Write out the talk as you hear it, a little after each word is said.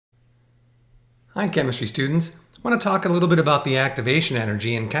Hi, chemistry students. I want to talk a little bit about the activation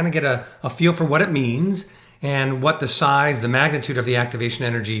energy and kind of get a feel for what it means and what the size, the magnitude of the activation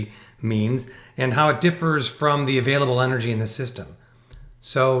energy means and how it differs from the available energy in the system.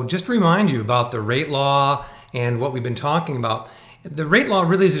 So just to remind you about the rate law and what we've been talking about. The rate law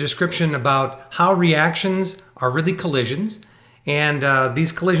really is a description about how reactions are really collisions, and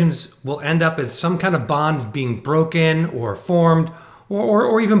these collisions will end up as some kind of bond being broken or formed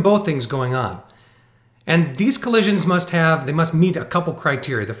or even both things going on. And these collisions must meet a couple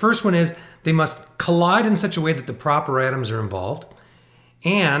criteria. The first one is they must collide in such a way that the proper atoms are involved.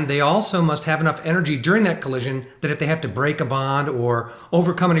 And they also must have enough energy during that collision that if they have to break a bond or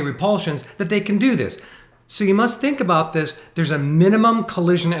overcome any repulsions, that they can do this. So you must think about this. There's a minimum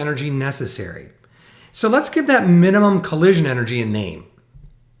collision energy necessary. So let's give that minimum collision energy a name.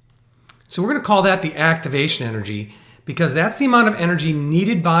 So we're going to call that the activation energy because that's the amount of energy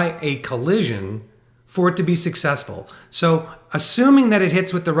needed by a collision for it to be successful. So assuming that it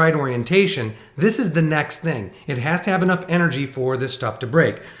hits with the right orientation, this is the next thing. It has to have enough energy for this stuff to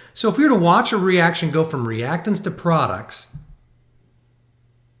break. So if we were to watch a reaction go from reactants to products,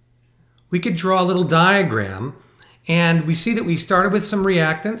 we could draw a little diagram, and we see that we started with some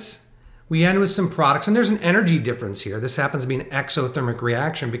reactants, we ended with some products, and there's an energy difference here. This happens to be an exothermic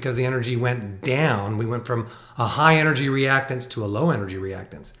reaction because the energy went down. We went from a high energy reactants to a low energy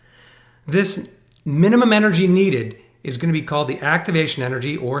reactants. This minimum energy needed is going to be called the activation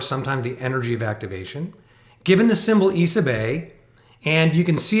energy, or sometimes the energy of activation, given the symbol E sub A, and you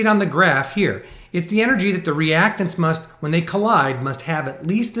can see it on the graph here. It's the energy that the reactants must, when they collide, must have at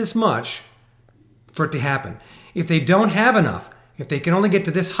least this much for it to happen. If they don't have enough, if they can only get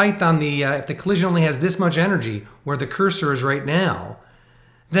to this height on the, if the collision only has this much energy, where the cursor is right now,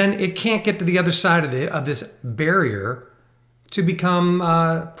 then it can't get to the other side of this barrier to become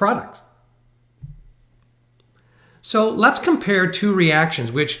products. So let's compare two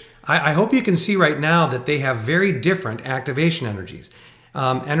reactions, which I hope you can see right now that they have very different activation energies.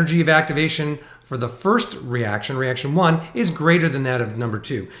 Energy of activation for the first reaction, reaction 1, is greater than that of number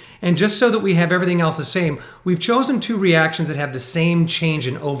 2. And just so that we have everything else the same, we've chosen two reactions that have the same change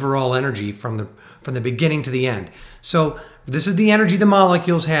in overall energy from the beginning to the end. So this is the energy the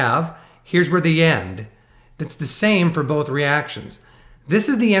molecules have. Here's where they end. That's the same for both reactions. This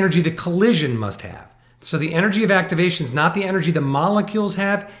is the energy the collision must have. So the energy of activation is not the energy the molecules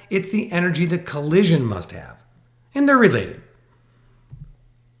have, it's the energy the collision must have. And they're related.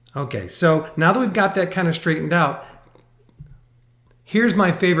 Okay, so now that we've got that kind of straightened out, here's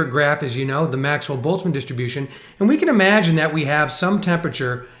my favorite graph, as you know, the Maxwell-Boltzmann distribution. And we can imagine that we have some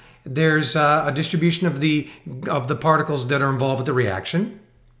temperature. There's a distribution of the particles that are involved with the reaction.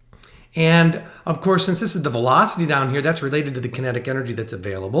 And of course, since this is the velocity down here, that's related to the kinetic energy that's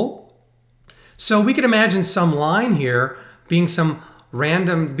available. So we could imagine some line here being some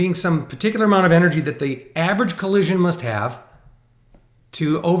particular amount of energy that the average collision must have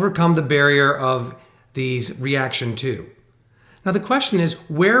to overcome the barrier of these reaction 2. Now the question is,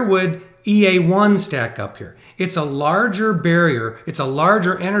 where would EA1 stack up here? It's a larger barrier, it's a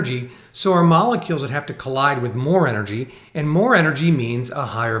larger energy, so our molecules would have to collide with more energy, and more energy means a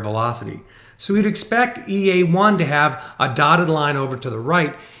higher velocity. So we'd expect EA1 to have a dotted line over to the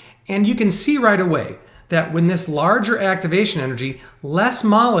right. And you can see right away that when this larger activation energy, less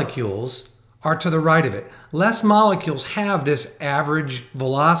molecules are to the right of it. Less molecules have this average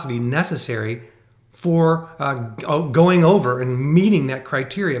velocity necessary for going over and meeting that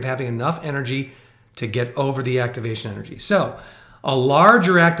criteria of having enough energy to get over the activation energy. So a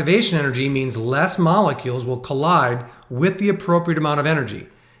larger activation energy means less molecules will collide with the appropriate amount of energy.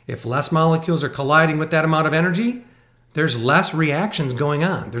 If less molecules are colliding with that amount of energy, there's less reactions going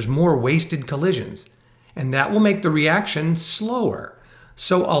on. There's more wasted collisions. And that will make the reaction slower.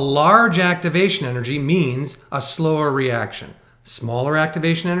 So a large activation energy means a slower reaction. Smaller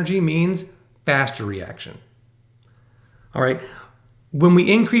activation energy means faster reaction. All right. When we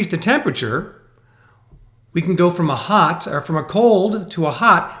increase the temperature, we can go from a cold to a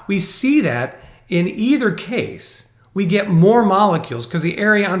hot. We see that in either case, we get more molecules because the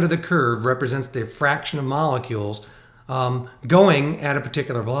area under the curve represents the fraction of molecules going at a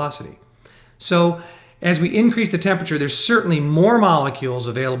particular velocity. So as we increase the temperature, there's certainly more molecules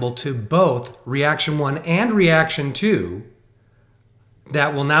available to both reaction 1 and reaction 2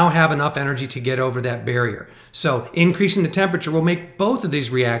 that will now have enough energy to get over that barrier. So increasing the temperature will make both of these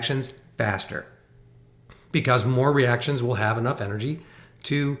reactions faster because more reactions will have enough energy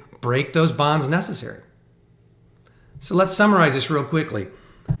to break those bonds necessary. So let's summarize this real quickly.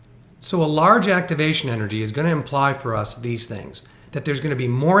 So a large activation energy is going to imply for us these things. that there's going to be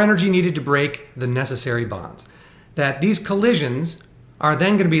more energy needed to break the necessary bonds. That these collisions are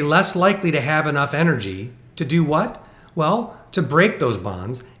then going to be less likely to have enough energy to do what? Well, to break those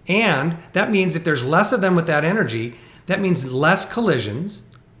bonds. And that means if there's less of them with that energy, that means less collisions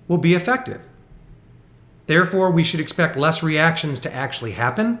will be effective. Therefore, we should expect less reactions to actually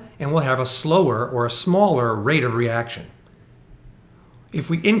happen, and we'll have a slower or a smaller rate of reaction. If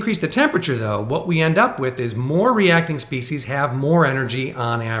we increase the temperature, though, what we end up with is more reacting species have more energy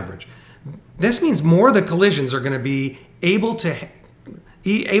on average. This means more of the collisions are going to be able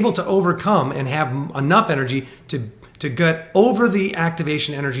to overcome and have enough energy to get over the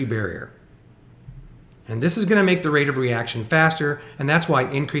activation energy barrier. And this is going to make the rate of reaction faster, and that's why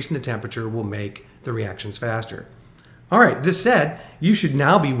increasing the temperature will make the reactions faster. All right, this said, you should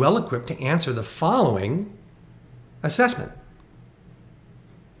now be well equipped to answer the following assessment.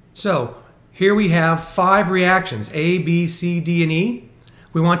 So here we have 5 reactions, A, B, C, D, and E.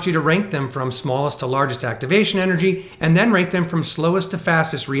 We want you to rank them from smallest to largest activation energy, and then rank them from slowest to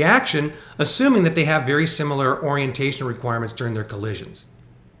fastest reaction, assuming that they have very similar orientation requirements during their collisions.